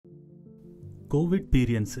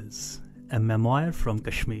Covidperiences, a memoir from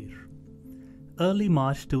Kashmir. Early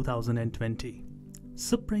March 2020.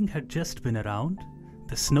 Spring had just been around,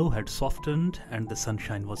 the snow had softened and the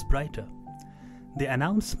sunshine was brighter. The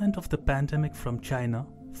announcement of the pandemic from China,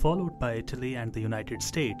 followed by Italy and the United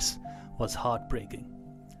States, was heartbreaking.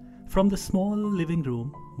 From the small living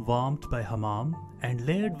room, warmed by hammam and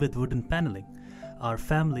layered with wooden paneling, our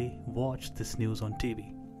family watched this news on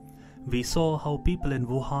TV. We saw how people in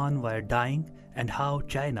Wuhan were dying and how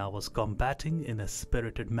China was combating in a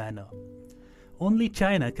spirited manner. Only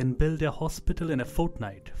China can build a hospital in a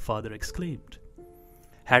fortnight, father exclaimed.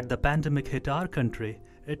 Had the pandemic hit our country,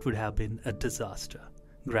 it would have been a disaster,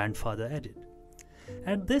 grandfather added.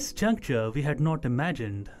 At this juncture, we had not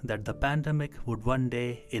imagined that the pandemic would one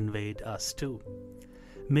day invade us too.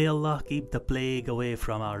 May Allah keep the plague away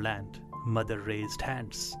from our land, mother raised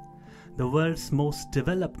hands. The world's most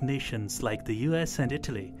developed nations like the US and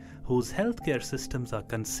Italy, whose healthcare systems are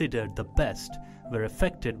considered the best, were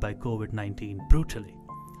affected by COVID-19 brutally.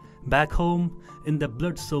 Back home, in the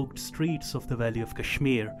blood-soaked streets of the Valley of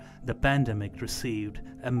Kashmir, the pandemic received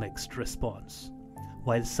a mixed response.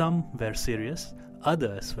 While some were serious,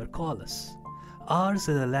 others were callous. Ours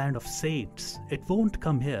is a land of saints. It won't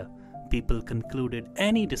come here, people concluded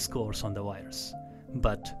any discourse on the virus.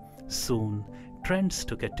 But soon, trends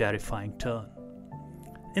took a terrifying turn.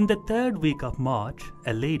 In the third week of March,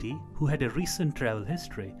 a lady who had a recent travel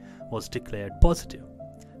history was declared positive.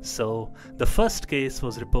 So, the first case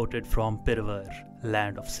was reported from Pirvar,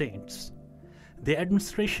 land of saints. The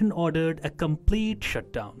administration ordered a complete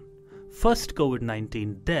shutdown. First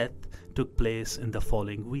COVID-19 death took place in the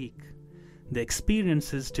following week. The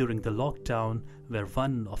experiences during the lockdown were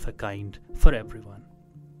one of a kind for everyone.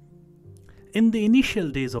 In the initial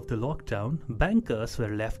days of the lockdown, bankers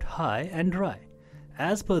were left high and dry.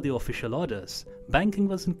 As per the official orders, banking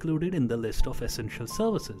was included in the list of essential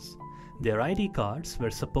services. Their ID cards were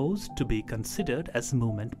supposed to be considered as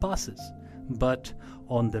movement passes. But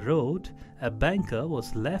on the road, a banker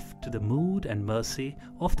was left to the mood and mercy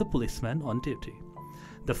of the policeman on duty.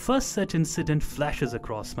 The first such incident flashes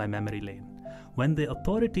across my memory lane. When the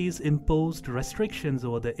authorities imposed restrictions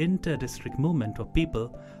over the inter-district movement of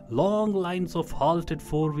people, long lines of halted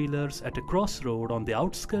four-wheelers at a crossroad on the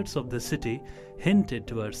outskirts of the city hinted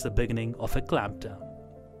towards the beginning of a clampdown.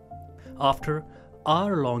 After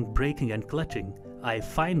hour-long braking and clutching, I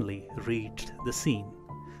finally reached the scene.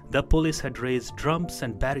 The police had raised drums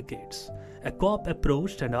and barricades. A cop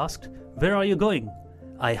approached and asked, "Where are you going?"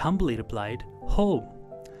 I humbly replied, "Home."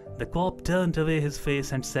 The cop turned away his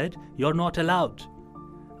face and said, "You're not allowed."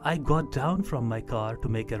 I got down from my car to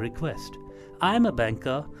make a request. "I'm a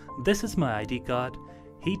banker. This is my ID card."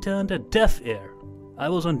 He turned a deaf ear. "I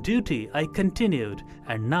was on duty," I continued,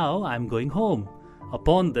 "and now I'm going home."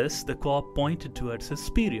 Upon this, the cop pointed towards his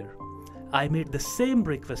superior. I made the same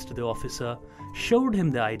request to the officer, showed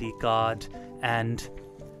him the ID card, and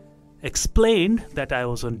explained that I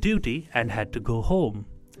was on duty and had to go home.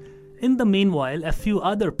 In the meanwhile, a few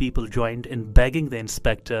other people joined in begging the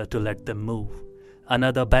inspector to let them move.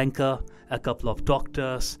 Another banker, a couple of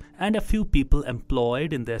doctors, and a few people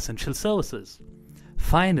employed in the essential services.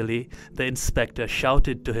 Finally, the inspector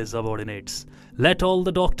shouted to his subordinates, "Let all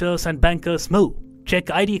the doctors and bankers move. Check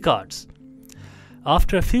ID cards."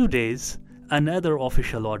 After a few days, another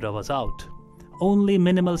official order was out. Only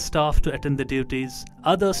minimal staff to attend the duties,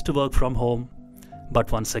 others to work from home.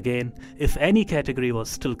 But once again, if any category was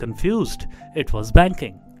still confused, it was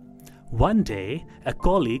banking. One day, a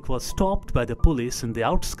colleague was stopped by the police in the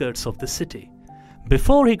outskirts of the city.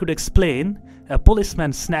 Before he could explain, a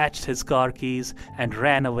policeman snatched his car keys and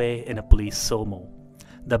ran away in a police sumo.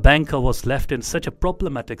 The banker was left in such a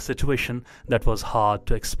problematic situation that was hard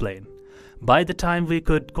to explain. By the time we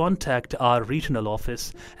could contact our regional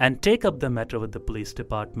office and take up the matter with the police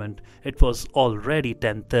department, it was already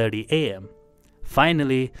 10:30 a.m.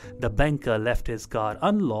 Finally, the banker left his car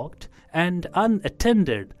unlocked and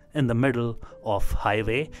unattended in the middle of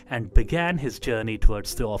highway and began his journey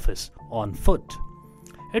towards the office on foot.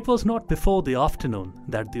 It was not before the afternoon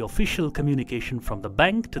that the official communication from the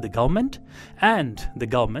bank to the government and the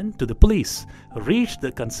government to the police reached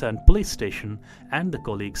the concerned police station and the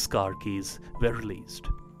colleague's car keys were released.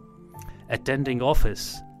 Attending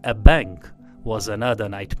office, a bank, was another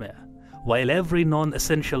nightmare. While every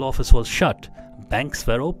non-essential office was shut, banks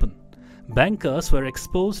were open. Bankers were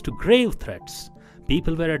exposed to grave threats.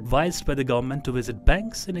 People were advised by the government to visit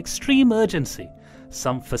banks in extreme urgency.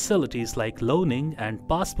 Some facilities like loaning and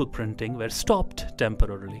passbook printing were stopped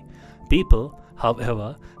temporarily. People,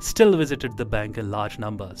 however, still visited the bank in large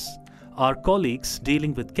numbers. Our colleagues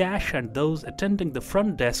dealing with cash and those attending the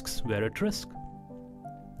front desks were at risk.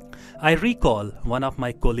 I recall one of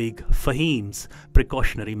my colleague Fahim's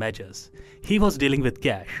precautionary measures. He was dealing with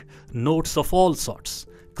cash, notes of all sorts,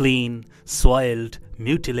 clean, soiled,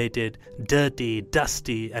 mutilated, dirty,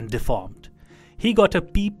 dusty, and deformed. He got a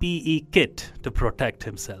PPE kit to protect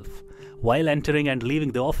himself. While entering and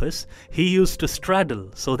leaving the office, he used to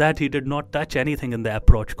straddle so that he did not touch anything in the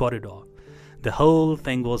approach corridor. The whole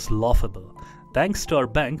thing was laughable, thanks to our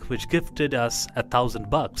bank, which gifted us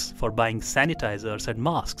 $1,000 for buying sanitizers and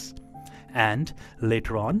masks, and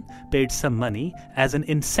later on paid some money as an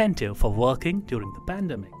incentive for working during the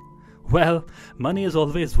pandemic. Well, money is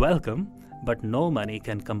always welcome, but no money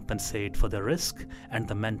can compensate for the risk and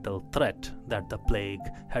the mental threat that the plague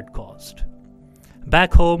had caused.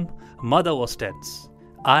 Back home, mother was tense.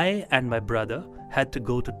 I and my brother had to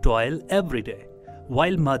go to toil every day,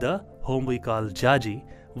 while mother, whom we call Jaji,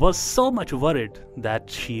 was so much worried that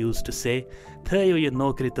she used to say, "Thayo ye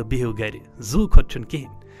nokri to bihu gari, zu khochun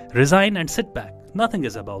kihin. Resign and sit back. Nothing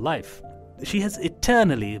is about life." She has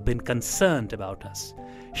eternally been concerned about us.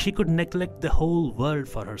 She could neglect the whole world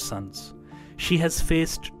for her sons. She has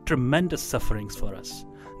faced tremendous sufferings for us.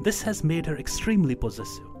 This has made her extremely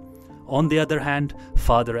possessive. On the other hand,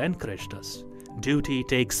 father encouraged us. Duty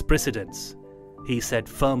takes precedence, he said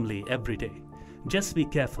firmly every day. Just be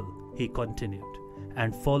careful, he continued,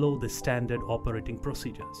 and follow the standard operating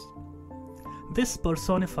procedures. This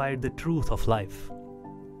personified the truth of life.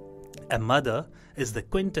 A mother is the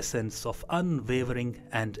quintessence of unwavering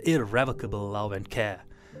and irrevocable love and care.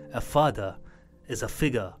 A father is a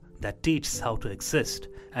figure that teaches how to exist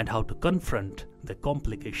and how to confront the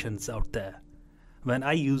complications out there. When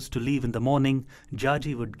I used to leave in the morning,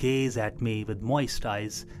 Jaji would gaze at me with moist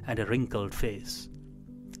eyes and a wrinkled face.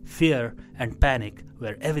 Fear and panic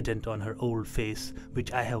were evident on her old face,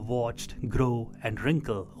 which I have watched grow and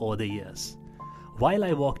wrinkle over the years. While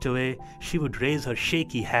I walked away, she would raise her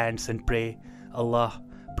shaky hands and pray, "Allah,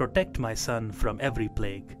 protect my son from every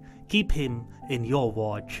plague. Keep him in your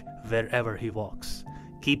watch wherever he walks.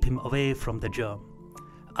 Keep him away from the germ."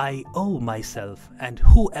 I owe myself and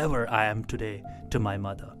whoever I am today to my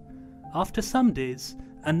mother. After some days,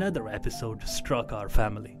 another episode struck our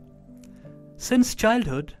family. Since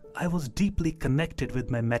childhood, I was deeply connected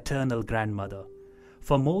with my maternal grandmother.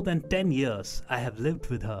 For more than 10 years, I have lived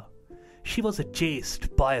with her. She was a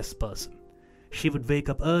chaste, pious person. She would wake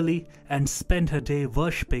up early and spend her day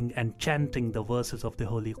worshipping and chanting the verses of the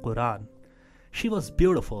Holy Quran. She was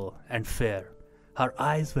beautiful and fair. Her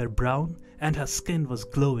eyes were brown and her skin was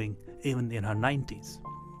glowing even in her 90s.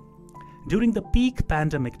 During the peak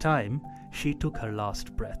pandemic time, she took her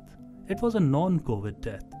last breath. It was a non-COVID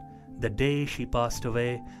death. The day she passed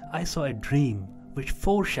away, I saw a dream which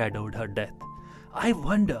foreshadowed her death. I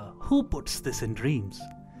wonder who puts this in dreams.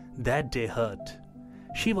 That day hurt.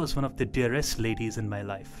 She was one of the dearest ladies in my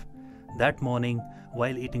life. That morning,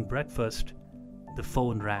 while eating breakfast, the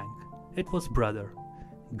phone rang. It was brother.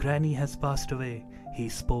 "Granny has passed away," he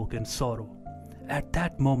spoke in sorrow. At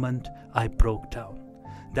that moment, I broke down.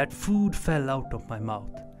 That food fell out of my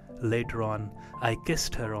mouth. Later on, I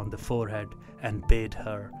kissed her on the forehead and bade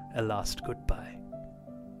her a last goodbye.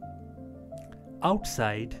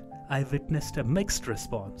 Outside, I witnessed a mixed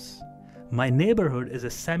response. My neighborhood is a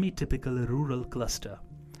semi-typical rural cluster.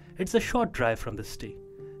 It's a short drive from the city.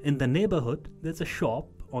 In the neighborhood, there's a shop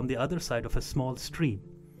on the other side of a small stream.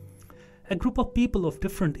 A group of people of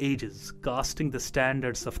different ages, casting the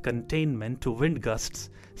standards of containment to wind gusts,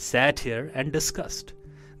 sat here and discussed.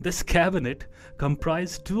 This cabinet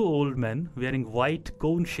comprised two old men wearing white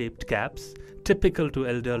cone-shaped caps, typical to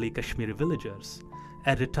elderly Kashmiri villagers,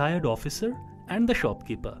 a retired officer, and the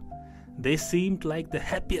shopkeeper. They seemed like the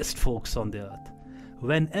happiest folks on the earth.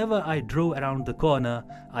 Whenever I drove around the corner,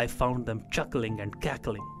 I found them chuckling and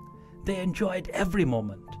cackling. They enjoyed every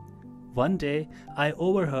moment. One day, I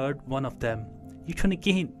overheard one of them,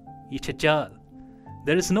 "Yichunikihin, yichachal."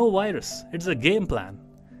 There is no virus, it's a game plan.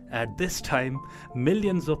 At this time,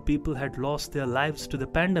 millions of people had lost their lives to the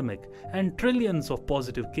pandemic and trillions of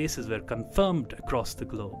positive cases were confirmed across the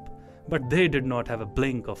globe. But they did not have a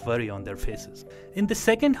blink of worry on their faces. In the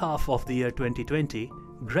second half of the year 2020,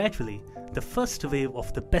 gradually, the first wave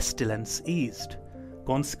of the pestilence eased.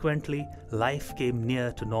 Consequently, life came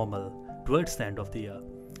near to normal towards the end of the year.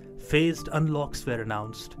 Phased unlocks were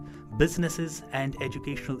announced, businesses and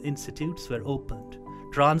educational institutes were opened,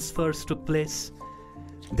 transfers took place.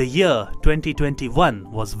 The year 2021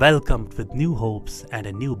 was welcomed with new hopes and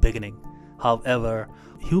a new beginning. However,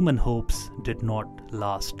 human hopes did not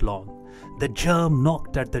last long. The germ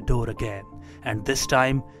knocked at the door again, and this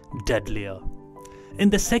time deadlier. In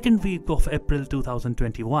the second week of April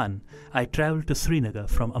 2021, I travelled to Srinagar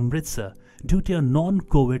from Amritsar due to a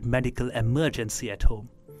non-COVID medical emergency at home.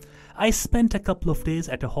 I spent a couple of days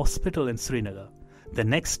at a hospital in Srinagar. The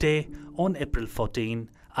next day, on April 14,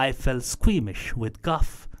 I felt squeamish with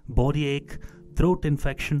cough, body ache, throat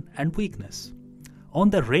infection and weakness. On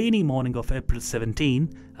the rainy morning of April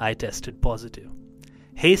 17, I tested positive.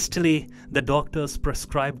 Hastily, the doctors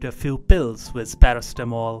prescribed a few pills with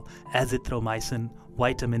paracetamol, azithromycin,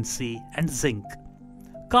 vitamin C and zinc.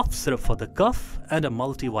 Cough syrup for the cough and a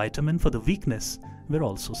multivitamin for the weakness were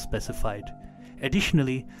also specified.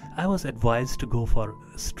 Additionally, I was advised to go for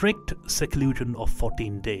strict seclusion of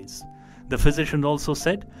 14 days. The physician also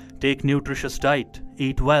said, take nutritious diet,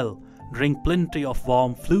 eat well, drink plenty of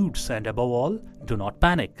warm fluids and above all, do not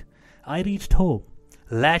panic. I reached home,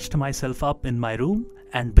 latched myself up in my room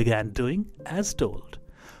and began doing as told.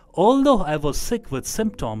 Although I was sick with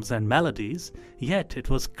symptoms and maladies, yet it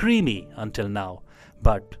was creamy until now,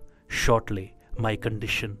 but shortly my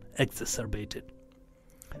condition exacerbated.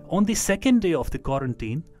 On the second day of the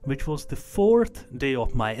quarantine, which was the fourth day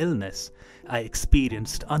of my illness, I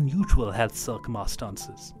experienced unusual health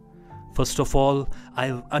circumstances. First of all,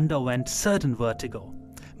 I underwent sudden vertigo.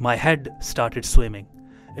 My head started swimming.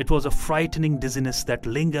 It was a frightening dizziness that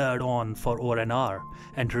lingered on for over an hour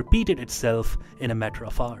and repeated itself in a matter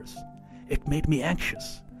of hours. It made me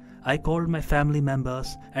anxious. I called my family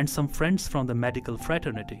members and some friends from the medical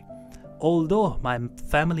fraternity. Although my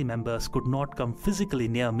family members could not come physically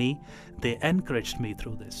near me, they encouraged me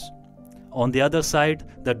through this. On the other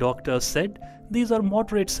side, the doctors said, these are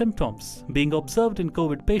moderate symptoms being observed in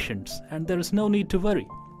COVID patients and there is no need to worry.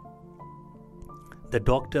 The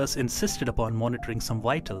doctors insisted upon monitoring some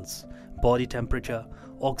vitals, body temperature,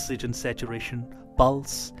 oxygen saturation,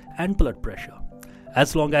 pulse, and blood pressure.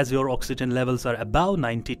 As long as your oxygen levels are above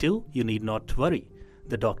 92, you need not worry,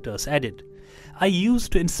 the doctors added. I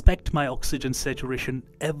used to inspect my oxygen saturation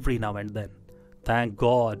every now and then. Thank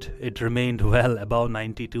God it remained well above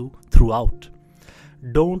 92 throughout.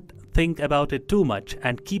 Don't think about it too much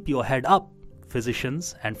and keep your head up,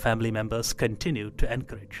 physicians and family members continued to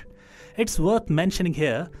encourage. It's worth mentioning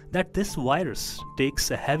here that this virus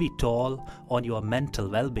takes a heavy toll on your mental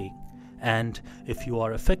well-being. And if you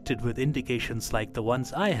are affected with indications like the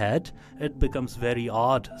ones I had, it becomes very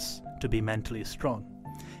arduous to be mentally strong.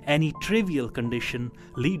 Any trivial condition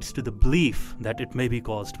leads to the belief that it may be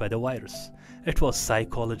caused by the virus. It was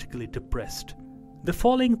psychologically depressed. The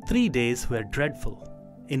following 3 days were dreadful.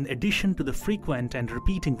 In addition to the frequent and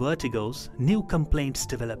repeating vertigos, new complaints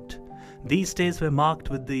developed. These days were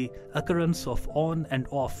marked with the occurrence of on and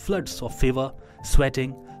off floods of fever,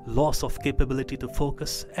 sweating, loss of capability to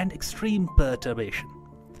focus, and extreme perturbation.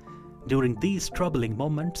 During these troubling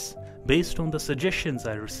moments, based on the suggestions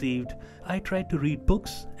I received, I tried to read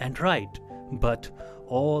books and write, but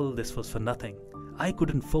all this was for nothing. I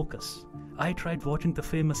couldn't focus. I tried watching the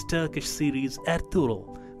famous Turkish series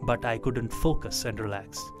Ertuğrul, but I couldn't focus and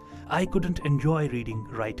relax. I couldn't enjoy reading,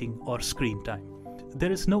 writing, or screen time.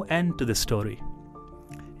 There is no end to this story.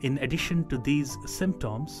 In addition to these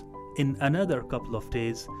symptoms, in another couple of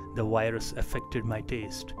days, the virus affected my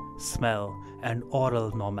taste, smell, and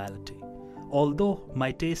oral normality. Although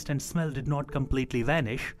my taste and smell did not completely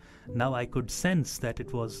vanish, now I could sense that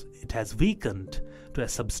it has weakened to a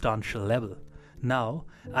substantial level. Now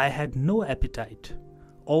I had no appetite.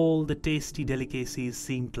 All the tasty delicacies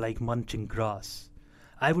seemed like munching grass.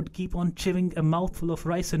 I would keep on chewing a mouthful of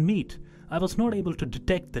rice and meat. I was not able to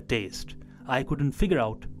detect the taste. I couldn't figure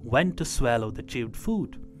out when to swallow the chewed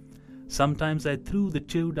food. Sometimes I threw the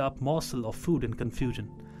chewed up morsel of food in confusion.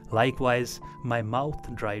 Likewise, my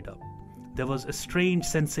mouth dried up. There was a strange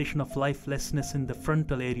sensation of lifelessness in the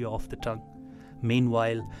frontal area of the tongue.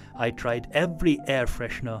 Meanwhile, I tried every air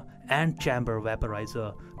freshener and chamber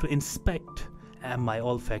vaporizer to inspect my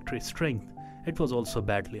olfactory strength. It was also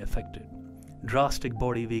badly affected. Drastic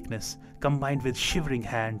body weakness combined with shivering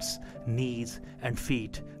hands, knees, and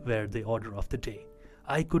feet were the order of the day.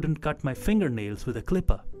 I couldn't cut my fingernails with a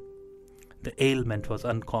clipper. The ailment was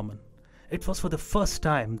uncommon. It was for the first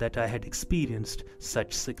time that I had experienced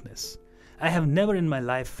such sickness. I have never in my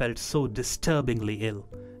life felt so disturbingly ill.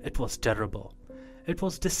 It was terrible. It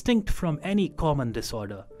was distinct from any common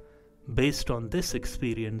disorder. Based on this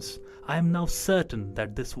experience, I am now certain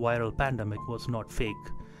that this viral pandemic was not fake.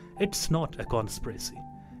 It's not a conspiracy.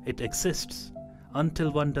 It exists.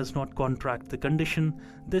 Until one does not contract the condition,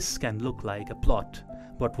 this can look like a plot.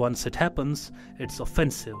 But once it happens, it's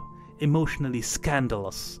offensive, emotionally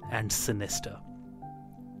scandalous, and sinister.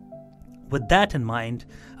 With that in mind,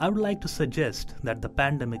 I would like to suggest that the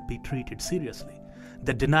pandemic be treated seriously.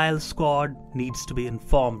 The denial squad needs to be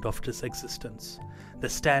informed of its existence. The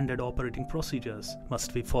standard operating procedures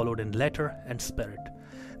must be followed in letter and spirit.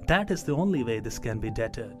 That is the only way this can be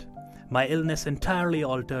deterred. My illness entirely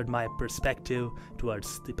altered my perspective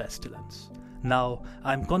towards the pestilence. Now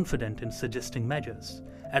I am confident in suggesting measures.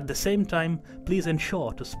 At the same time, please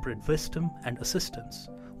ensure to spread wisdom and assistance.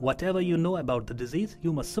 Whatever you know about the disease,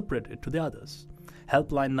 you must spread it to the others.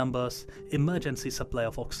 Helpline numbers, emergency supply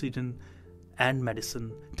of oxygen and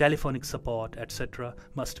medicine, telephonic support, etc.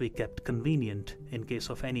 must be kept convenient in case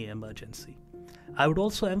of any emergency. I would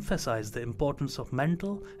also emphasize the importance of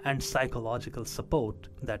mental and psychological support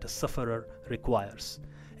that a sufferer requires.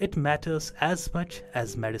 It matters as much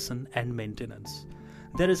as medicine and maintenance.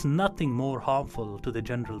 There is nothing more harmful to the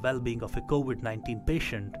general well-being of a COVID-19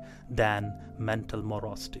 patient than mental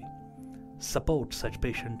morosity. Support such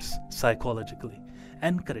patients psychologically,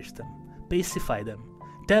 encourage them, pacify them,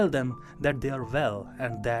 tell them that they are well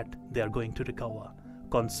and that they are going to recover.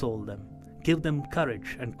 Console them. Give them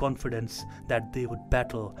courage and confidence that they would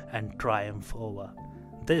battle and triumph over.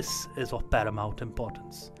 This is of paramount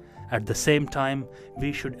importance. At the same time,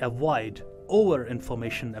 we should avoid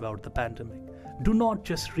over-information about the pandemic. Do not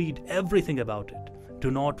just read everything about it. Do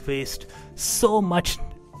not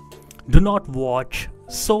watch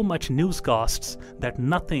so much newscasts that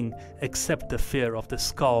nothing except the fear of the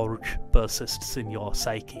scourge persists in your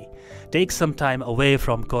psyche. Take some time away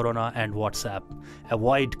from Corona and WhatsApp.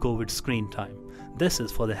 Avoid COVID screen time. This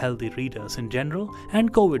is for the healthy readers in general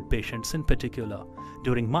and COVID patients in particular.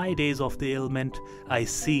 During my days of the ailment, I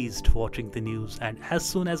ceased watching the news, and as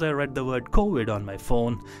soon as I read the word COVID on my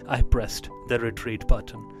phone, I pressed the retreat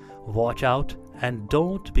button. Watch out and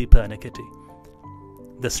don't be pernickety.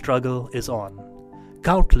 The struggle is on.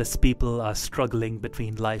 Countless people are struggling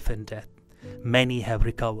between life and death. Many have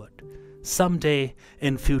recovered. Someday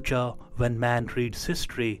in future, when man reads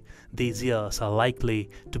history, these years are likely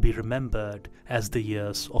to be remembered as the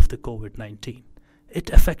years of the COVID-19. It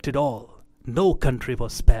affected all. No country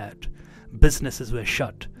was spared. Businesses were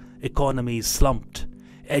shut. Economies slumped.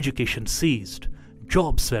 Education ceased.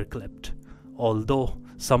 Jobs were clipped. Although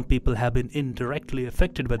some people have been indirectly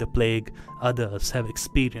affected by the plague, others have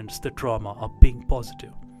experienced the trauma of being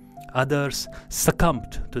positive. Others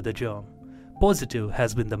succumbed to the germ. Positive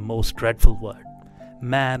has been the most dreadful word.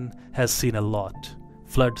 Man has seen a lot.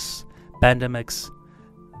 Floods, pandemics,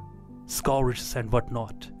 scourges and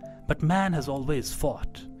whatnot. But man has always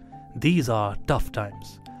fought. These are tough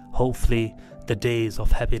times. Hopefully, the days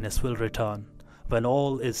of happiness will return. When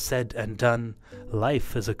all is said and done,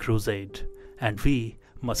 life is a crusade, and we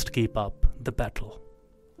must keep up the battle.